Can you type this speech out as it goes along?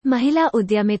महिला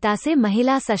उद्यमिता से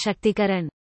महिला सशक्तिकरण।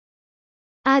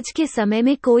 आज के समय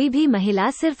में कोई भी महिला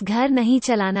सिर्फ घर नहीं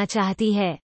चलाना चाहती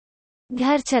है।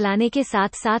 घर चलाने के साथ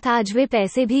साथ आज वे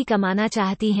पैसे भी कमाना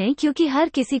चाहती हैं, क्योंकि हर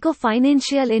किसी को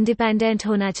फाइनेंशियल इंडिपेंडेंट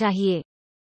होना चाहिए।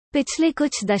 पिछले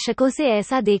कुछ दशकों से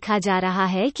ऐसा देखा जा रहा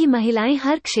है कि महिलाएं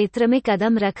हर क्षेत्र में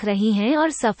कदम रख रही हैं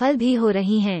और सफल भी हो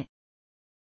रही हैं।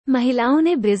 महिलाओं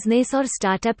ने बिजनेस और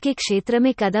स्टार्टअप के क्षेत्र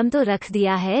में कदम तो रख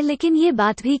दिया है, लेकिन ये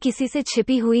बात भी किसी से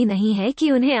छिपी हुई नहीं है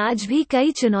कि उन्हें आज भी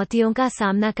कई चुनौतियों का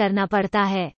सामना करना पड़ता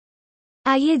है।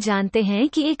 आइए जानते हैं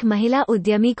कि एक महिला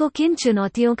उद्यमी को किन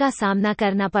चुनौतियों का सामना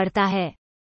करना पड़ता है।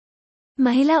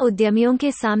 महिला उद्यमियों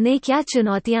के सामने क्या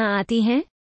चुनौतियां आती हैं?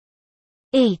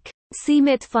 1.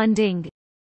 सीमित फंडिंग।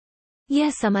 यह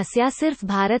समस्या सिर्फ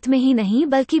भारत में ही नहीं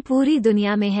बल्कि पूरी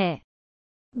दुनिया में है।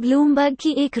 ब्लूमबर्ग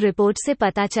की एक रिपोर्ट से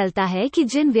पता चलता है कि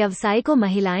जिन व्यवसाय को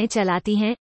महिलाएं चलाती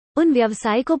हैं, उन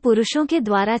व्यवसाय को पुरुषों के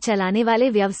द्वारा चलाने वाले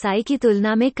व्यवसाय की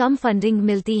तुलना में कम फंडिंग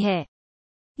मिलती है।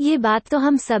 ये बात तो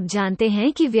हम सब जानते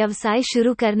हैं कि व्यवसाय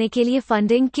शुरू करने के लिए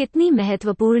फंडिंग कितनी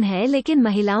महत्वपूर्ण है, लेकिन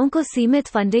महिलाओं को सीमित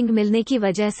फंडिंग मिलने की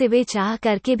वजह से वे चाह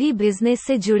करके भी बिजनेस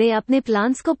से जुड़े अपने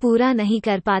प्लान्स को पूरा नहीं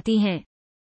कर पाती हैं।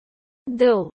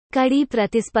 2. कड़ी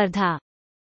प्रतिस्पर्धा।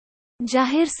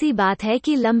 जाहिर सी बात है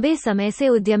कि लंबे समय से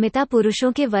उद्यमिता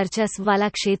पुरुषों के वर्चस्व वाला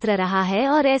क्षेत्र रहा है,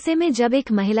 और ऐसे में जब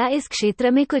एक महिला इस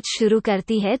क्षेत्र में कुछ शुरू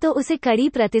करती है तो उसे कड़ी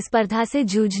प्रतिस्पर्धा से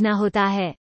जूझना होता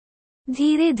है।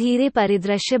 धीरे धीरे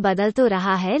परिदृश्य बदल तो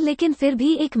रहा है, लेकिन फिर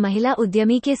भी एक महिला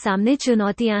उद्यमी के सामने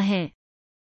चुनौतियां हैं।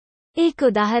 एक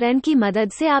उदाहरण की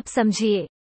मदद से आप समझिए।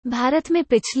 भारत में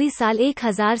पिछली साल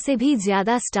 1000 से भी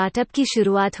ज्यादा स्टार्टअप की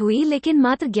शुरुआत हुई, लेकिन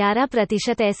मात्र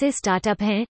 11% ऐसे स्टार्टअप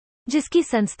हैं जिसकी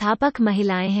संस्थापक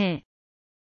महिलाएं हैं।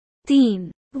 3.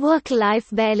 Work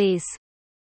life balance.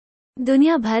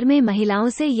 दुनिया भर में महिलाओं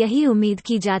से यही उम्मीद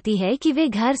की जाती है कि वे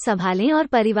घर संभालें और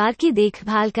परिवार की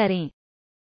देखभाल करें।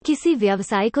 किसी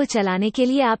व्यवसाय को चलाने के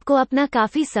लिए आपको अपना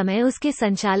काफी समय उसके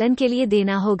संचालन के लिए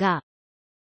देना होगा।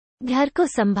 घर को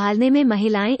संभालने में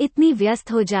महिलाएं इतनी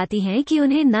व्यस्त हो जाती हैं कि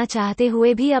उन्हें ना चाहते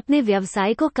हुए भी अपने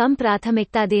व्यवसाय को कम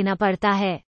प्राथमिकता देना पड़ता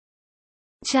है।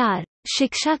 4.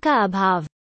 शिक्षा का अभाव।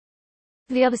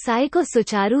 व्यवसाय को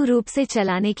सुचारू रूप से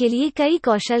चलाने के लिए कई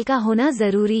कौशल का होना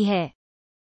जरूरी है।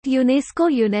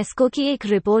 यूनेस्को की एक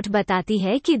रिपोर्ट बताती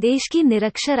है कि देश की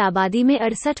निरक्षर आबादी में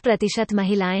 68%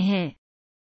 महिलाएं हैं।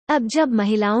 अब जब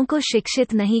महिलाओं को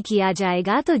शिक्षित नहीं किया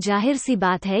जाएगा तो जाहिर सी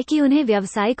बात है कि उन्हें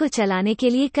व्यवसाय को चलाने के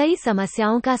लिए कई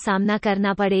समस्याओं का सामना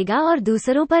करना पड़ेगा और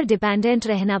दूसरों पर डिपेंडेंट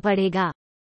रहना पड़ेगा।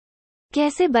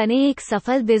 कैसे बने एक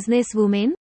सफल बिजनेस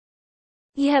वुमेन?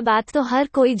 यह बात तो हर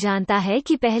कोई जानता है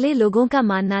कि पहले लोगों का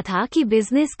मानना था कि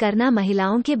बिजनेस करना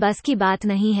महिलाओं के बस की बात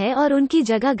नहीं है और उनकी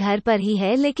जगह घर पर ही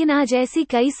है, लेकिन आज ऐसी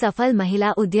कई सफल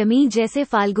महिला उद्यमी जैसे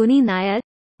फाल्गुनी नायर,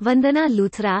 वंदना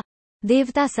लूथरा,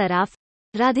 देवता सराफ,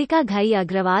 राधिका घई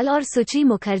अग्रवाल और सुची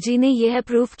मुखर्जी ने यह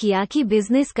प्रूफ किया कि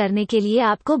बिजनेस करने के लिए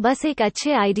आपको बस एक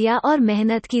अच्छे आइडिया और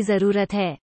मेहनत की जरूरत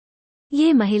है।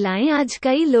 ये महिलाएं आज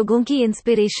कई लोगों की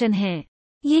इंस्पिरेशन हैं।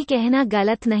 ये कहना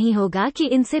गलत नहीं होगा कि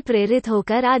इनसे प्रेरित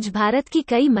होकर आज भारत की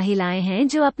कई महिलाएं हैं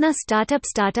जो अपना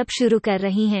स्टार्टअप शुरू कर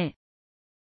रही हैं।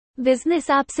 बिजनेस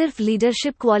आप सिर्फ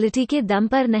लीडरशिप क्वालिटी के दम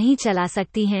पर नहीं चला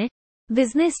सकती हैं।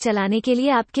 बिजनेस चलाने के लिए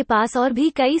आपके पास और भी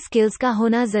कई स्किल्स का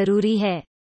होना जरूरी है।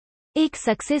 एक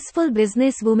सक्सेसफुल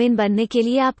बिजनेस वुमेन बनने के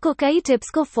लिए आपको कई टिप्स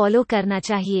को फॉलो करना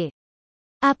चाहिए।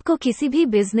 आपको किसी भी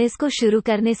बिजनेस को शुरू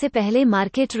करने से पहले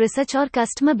मार्केट रिसर्च और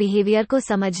कस्टमर बिहेवियर को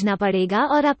समझना पड़ेगा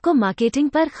और आपको मार्केटिंग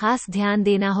पर खास ध्यान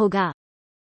देना होगा।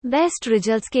 बेस्ट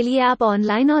रिजल्ट्स के लिए आप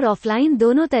ऑनलाइन और ऑफलाइन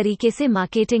दोनों तरीके से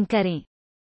मार्केटिंग करें।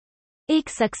 एक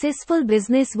सक्सेसफुल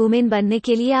बिजनेस वुमेन बनने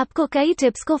के लिए आपको कई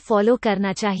टिप्स को फॉलो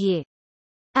करना चाहिए।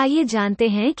 आइए जानते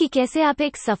हैं कि कैसे आप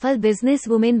एक सफल बिजनेस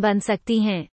वुमेन बन सकती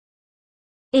हैं।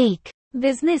 1.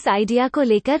 बिजनेस आइडिया को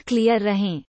लेकर क्लियर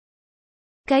रहें।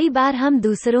 कई बार हम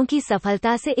दूसरों की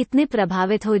सफलता से इतने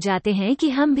प्रभावित हो जाते हैं कि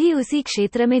हम भी उसी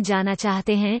क्षेत्र में जाना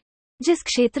चाहते हैं जिस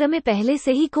क्षेत्र में पहले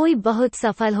से ही कोई बहुत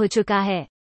सफल हो चुका है।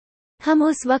 हम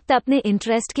उस वक्त अपने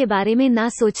इंटरेस्ट के बारे में ना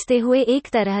सोचते हुए एक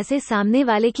तरह से सामने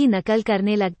वाले की नकल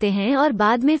करने लगते हैं, और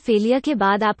बाद में फेलियर के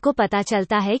बाद आपको पता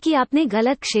चलता है कि आपने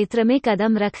गलत क्षेत्र में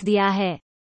कदम रख दिया है।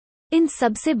 इन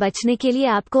सब से बचने के लिए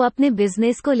आपको अपने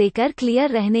बिजनेस को लेकर क्लियर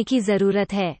रहने की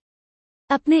जरूरत है।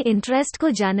 अपने इंटरेस्ट को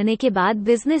जानने के बाद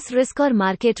बिजनेस रिस्क और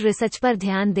मार्केट रिसर्च पर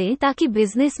ध्यान दें ताकि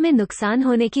बिजनेस में नुकसान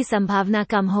होने की संभावना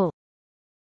कम हो।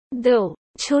 2.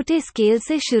 छोटे स्केल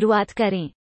से शुरुआत करें।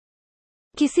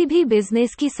 किसी भी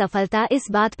बिजनेस की सफलता इस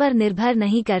बात पर निर्भर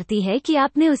नहीं करती है कि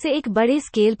आपने उसे एक बड़े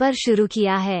स्केल पर शुरू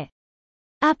किया है।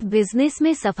 आप बिजनेस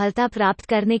में सफलता प्राप्त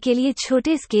करने के लिए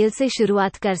छोटे स्केल से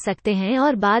शुरुआत कर सकते हैं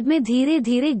और बाद में धीरे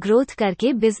धीरे ग्रोथ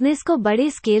करके बिजनेस को बड़े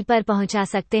स्केल पर पहुंचा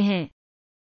सकते हैं।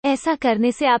 ऐसा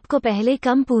करने से आपको पहले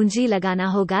कम पूंजी लगाना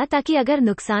होगा ताकि अगर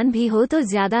नुकसान भी हो तो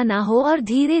ज्यादा ना हो, और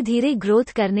धीरे धीरे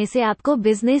ग्रोथ करने से आपको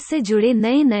बिजनेस से जुड़े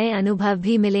नए नए अनुभव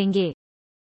भी मिलेंगे।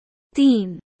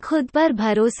 3. खुद पर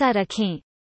भरोसा रखें।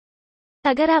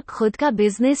 अगर आप खुद का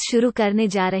बिजनेस शुरू करने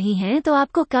जा रही हैं तो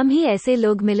आपको कम ही ऐसे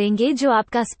लोग मिलेंगे जो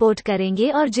आपका सपोर्ट करेंगे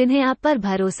और जिन्हें आप पर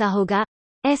भरोसा होगा।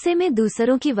 ऐसे में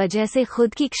दूसरों की वजह से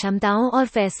खुद की क्षमताओं और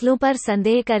फैसलों पर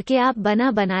संदेह करके आप बना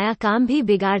बनाया काम भी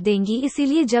बिगाड़ देंगी।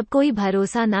 इसीलिए जब कोई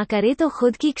भरोसा ना करे तो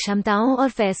खुद की क्षमताओं और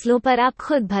फैसलों पर आप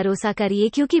खुद भरोसा करिए,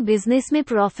 क्योंकि बिजनेस में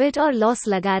प्रॉफिट और लॉस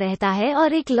लगा रहता है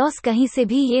और एक लॉस कहीं से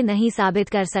भी ये नहीं साबित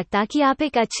कर सकता कि आप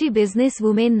एक अच्छी बिजनेस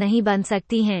वुमेन नहीं बन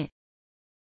सकती हैं।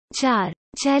 4.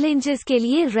 चैलेंजेस के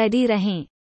लिए रेडी रहें।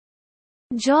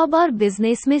 जॉब और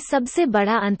बिजनेस में सबसे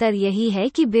बड़ा अंतर यही है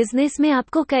कि बिजनेस में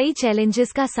आपको कई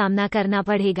चैलेंजेस का सामना करना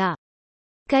पड़ेगा।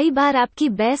 कई बार आपकी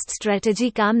बेस्ट स्ट्रेटजी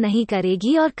काम नहीं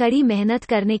करेगी और कड़ी मेहनत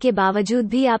करने के बावजूद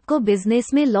भी आपको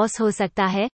बिजनेस में लॉस हो सकता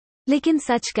है, लेकिन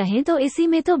सच कहें तो इसी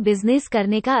में तो बिजनेस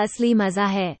करने का असली मजा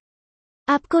है।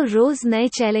 आपको रोज नए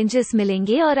चैलेंजेस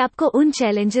मिलेंगे और आपको उन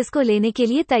चैलेंजेस को लेने के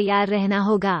लिए तैयार रहना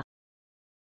होगा।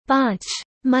 5.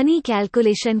 मनी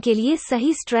कैलकुलेशन के लिए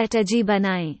सही स्ट्रेटजी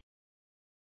बनाएं।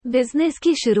 बिजनेस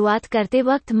की शुरुआत करते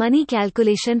वक्त मनी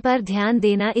कैलकुलेशन पर ध्यान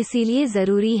देना इसीलिए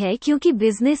जरूरी है क्योंकि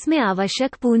बिजनेस में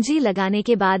आवश्यक पूंजी लगाने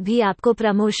के बाद भी आपको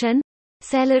प्रमोशन,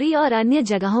 सैलरी और अन्य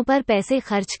जगहों पर पैसे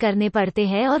खर्च करने पड़ते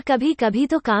हैं और कभी कभी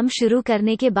तो काम शुरू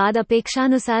करने के बाद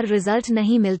अपेक्षानुसार रिजल्ट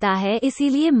नहीं मिलता है।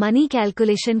 इसीलिए मनी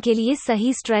कैलकुलेशन के लिए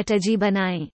सही स्ट्रेटजी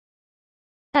बनाएं।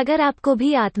 अगर आपको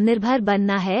भी आत्मनिर्भर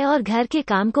बनना है और घर के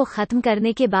काम को खत्म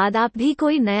करने के बाद आप भी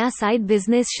कोई नया साइड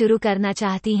बिजनेस शुरू करना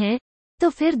चाहती हैं, तो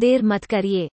फिर देर मत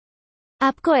करिए।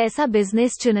 आपको ऐसा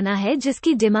बिजनेस चुनना है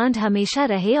जिसकी डिमांड हमेशा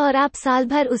रहे और आप साल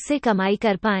भर उससे कमाई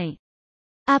कर पाएं।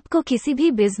 आपको किसी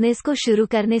भी बिजनेस को शुरू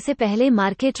करने से पहले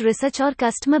मार्केट रिसर्च और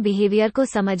कस्टमर बिहेवियर को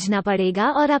समझना पड़ेगा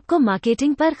और आपको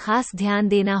मार्केटिंग पर खास ध्यान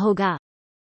देना होगा।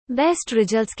 बेस्ट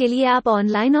रिजल्ट्स के लिए आप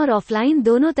ऑनलाइन और ऑफलाइन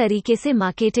दोनों तरीके से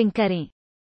मार्केटिंग करें।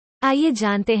 आइए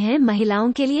जानते हैं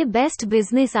महिलाओं के लिए बेस्ट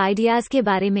बिजनेस आइडियाज के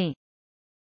बारे में।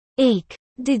 1.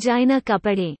 डिजाइनर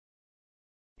कपड़े।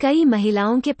 कई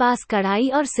महिलाओं के पास कढ़ाई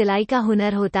और सिलाई का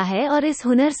हुनर होता है और इस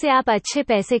हुनर से आप अच्छे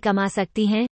पैसे कमा सकती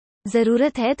हैं।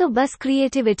 जरूरत है तो बस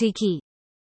क्रिएटिविटी की।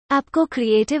 आपको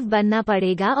क्रिएटिव बनना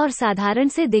पड़ेगा और साधारण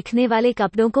से दिखने वाले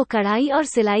कपड़ों को कढ़ाई और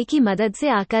सिलाई की मदद से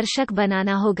आकर्षक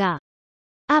बनाना होगा।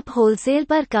 आप होलसेल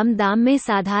पर कम दाम में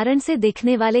साधारण से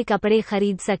दिखने वाले कपड़े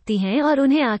खरीद सकती हैं और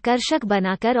उन्हें आकर्षक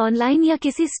बनाकर ऑनलाइन या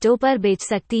किसी स्टोर पर बेच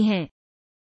सकती हैं।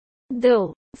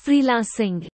 2.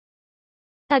 फ्रीलांसिंग।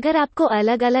 अगर आपको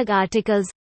अलग अलग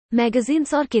आर्टिकल्स,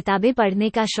 मैगजीन्स और किताबें पढ़ने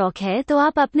का शौक है तो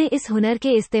आप अपने इस हुनर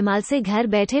के इस्तेमाल से घर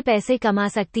बैठे पैसे कमा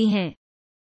सकती हैं।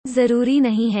 जरूरी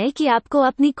नहीं है कि आपको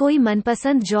अपनी कोई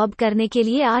मनपसंद जॉब करने के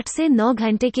लिए 8 से 9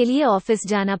 घंटे के लिए ऑफिस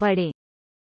जाना पड़े।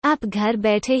 आप घर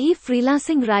बैठे ही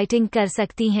फ्रीलांसिंग राइटिंग कर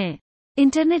सकती हैं।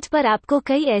 इंटरनेट पर आपको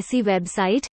कई ऐसी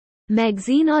वेबसाइट,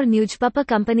 मैगजीन और न्यूज़पेपर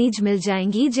कंपनीज मिल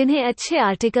जाएंगी जिन्हें अच्छे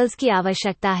आर्टिकल्स की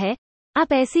आवश्यकता है।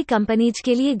 आप ऐसी कंपनीज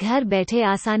के लिए घर बैठे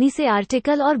आसानी से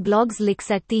आर्टिकल और ब्लॉग्स लिख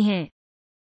सकती हैं।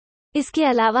 इसके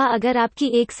अलावा अगर आपकी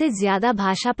एक से ज्यादा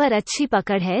भाषा पर अच्छी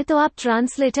पकड़ है तो आप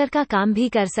ट्रांसलेटर का काम भी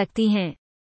कर सकती हैं।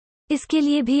 इसके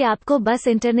लिए भी आपको बस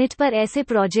इंटरनेट पर ऐसे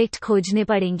प्रोजेक्ट खोजने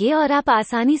पड़ेंगे और आप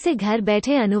आसानी से घर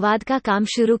बैठे अनुवाद का काम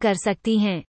शुरू कर सकती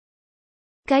हैं।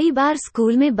 कई बार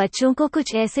स्कूल में बच्चों को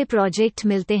कुछ ऐसे प्रोजेक्ट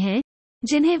मिलते हैं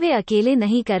जिन्हें वे अकेले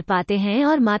नहीं कर पाते हैं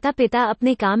और माता पिता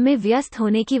अपने काम में व्यस्त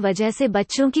होने की वजह से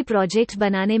बच्चों की प्रोजेक्ट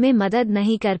बनाने में मदद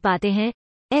नहीं कर पाते हैं।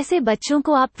 ऐसे बच्चों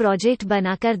को आप प्रोजेक्ट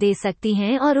बनाकर दे सकती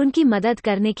हैं और उनकी मदद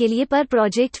करने के लिए पर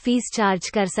प्रोजेक्ट फीस चार्ज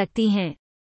कर सकती हैं।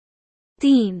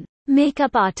 3.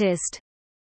 Makeup artist.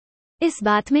 इस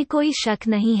बात में कोई शक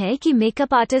नहीं है कि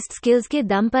मेकअप आर्टिस्ट स्किल्स के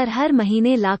दम पर हर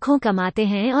महीने लाखों कमाते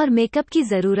हैं और मेकअप की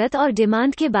जरूरत और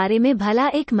डिमांड के बारे में भला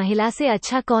एक महिला से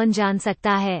अच्छा कौन जान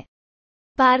सकता है।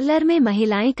 पार्लर में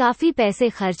महिलाएं काफी पैसे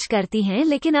खर्च करती हैं,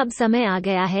 लेकिन अब समय आ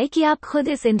गया है कि आप खुद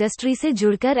इस इंडस्ट्री से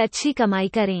जुड़कर अच्छी कमाई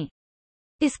करें।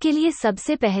 इसके लिए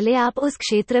सबसे पहले आप उस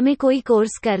क्षेत्र में कोई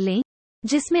कोर्स कर लें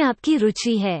जिसमें आपकी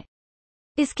रुचि है।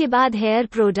 इसके बाद हेयर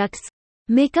प्रोडक्ट्स,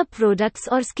 मेकअप प्रोडक्ट्स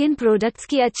और स्किन प्रोडक्ट्स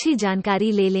की अच्छी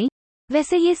जानकारी ले लें।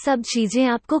 वैसे ये सब चीजें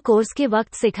आपको कोर्स के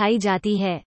वक्त सिखाई जाती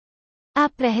है।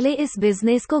 आप पहले इस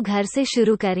बिजनेस को घर से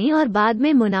शुरू करें और बाद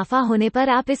में मुनाफा होने पर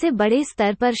आप इसे बड़े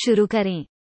स्तर पर शुरू करें।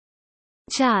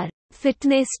 4.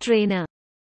 Fitness trainer.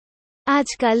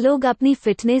 आजकल लोग अपनी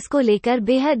फिटनेस को लेकर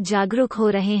बेहद जागरूक हो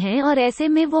रहे हैं और ऐसे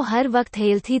में वो हर वक्त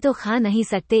हेल्थी तो खा नहीं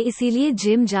सकते, इसीलिए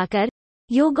जिम जाकर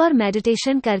योग और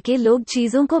मेडिटेशन करके लोग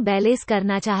चीजों को बैलेंस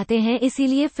करना चाहते हैं,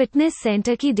 इसीलिए फिटनेस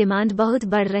सेंटर की डिमांड बहुत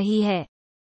बढ़ रही है।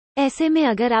 ऐसे में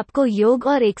अगर आपको योग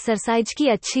और एक्सरसाइज की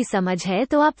अच्छी समझ है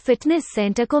तो आप फिटनेस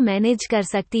सेंटर को मैनेज कर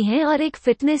सकती हैं और एक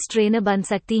फिटनेस ट्रेनर बन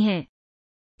सकती हैं।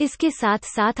 इसके साथ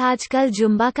साथ आजकल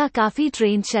जुम्बा का काफी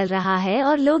ट्रेंड चल रहा है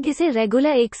और लोग इसे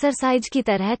रेगुलर एक्सरसाइज की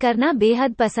तरह करना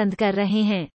बेहद पसंद कर रहे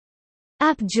हैं।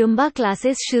 आप जुम्बा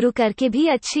क्लासेस शुरू करके भी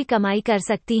अच्छी कमाई कर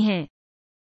सकती हैं।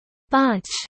 5.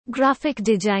 Graphic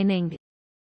designing.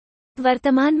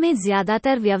 वर्तमान में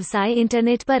ज्यादातर व्यवसाय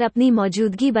इंटरनेट पर अपनी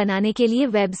मौजूदगी बनाने के लिए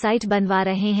वेबसाइट बनवा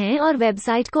रहे हैं और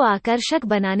वेबसाइट को आकर्षक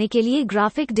बनाने के लिए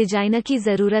ग्राफिक डिजाइनर की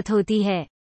जरूरत होती है।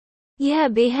 यह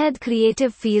बेहद क्रिएटिव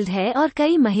फील्ड है और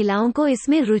कई महिलाओं को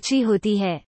इसमें रुचि होती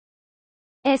है।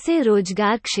 ऐसे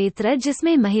रोजगार क्षेत्र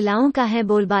जिसमें महिलाओं का है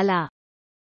बोलबाला: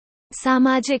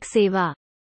 सामाजिक सेवा,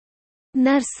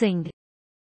 नर्सिंग,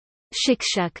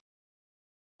 शिक्षक,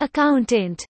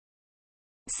 अकाउंटेंट,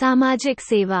 सामाजिक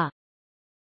सेवा,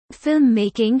 film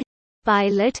making,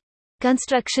 pilot,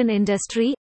 construction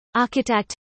industry,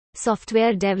 architect,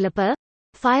 software developer,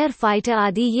 firefighter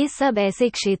आदि ये सब ऐसे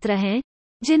क्षेत्र हैं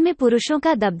जिनमें पुरुषों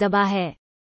का दबदबा है।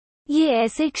 ये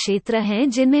ऐसे क्षेत्र हैं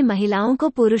जिनमें महिलाओं को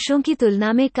पुरुषों की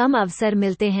तुलना में कम अवसर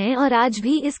मिलते हैं और आज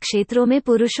भी इस क्षेत्रों में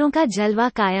पुरुषों का जलवा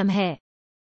कायम है।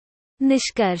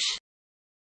 निष्कर्ष: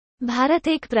 भारत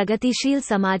एक प्रगतिशील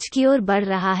समाज की ओर बढ़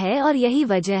रहा है और यही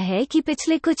वजह है कि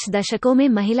पिछले कुछ दशकों में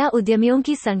महिला उद्यमियों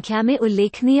की संख्या में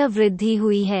उल्लेखनीय वृद्धि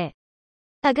हुई है।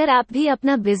 अगर आप भी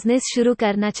अपना बिजनेस शुरू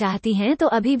करना चाहती हैं तो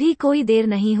अभी भी कोई देर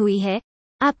नहीं हुई है।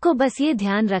 आपको बस ये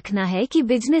ध्यान रखना है कि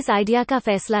बिजनेस आइडिया का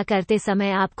फैसला करते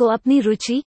समय आपको अपनी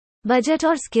रुचि, बजट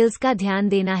और स्किल्स का ध्यान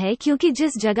देना है, क्योंकि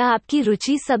जिस जगह आपकी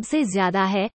रुचि सबसे ज्यादा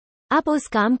है, आप उस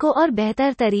काम को और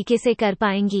बेहतर तरीके से कर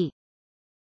पाएंगी।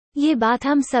 ये बात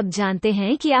हम सब जानते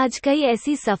हैं कि आज कई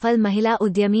ऐसी सफल महिला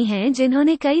उद्यमी हैं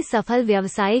जिन्होंने कई सफल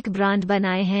व्यावसायिक ब्रांड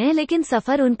बनाए हैं, लेकिन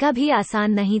सफर उनका भी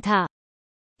आसान नहीं था।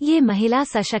 ये महिला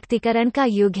सशक्तिकरण का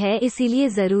युग है, इसीलिए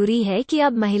जरूरी है कि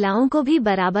अब महिलाओं को भी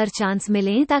बराबर चांस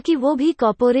मिलें ताकि वो भी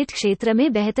कॉर्पोरेट क्षेत्र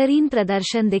में बेहतरीन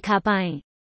प्रदर्शन दिखा पाएं।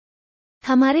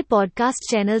 हमारे पॉडकास्ट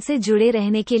चैनल से जुड़े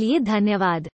रहने के लिए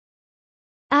धन्यवाद।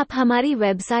 आप हमारी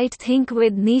वेबसाइट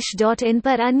thinkwithniche.in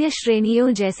पर अन्य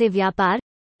श्रेणियों जैसे व्यापार,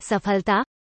 सफलता,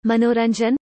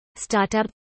 मनोरंजन, स्टार्टअप,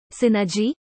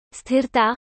 सिनर्जी,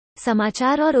 स्थिरता,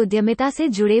 समाचार और उद्यमिता से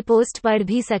जुड़े पोस्ट पढ़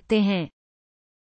भी सकते हैं।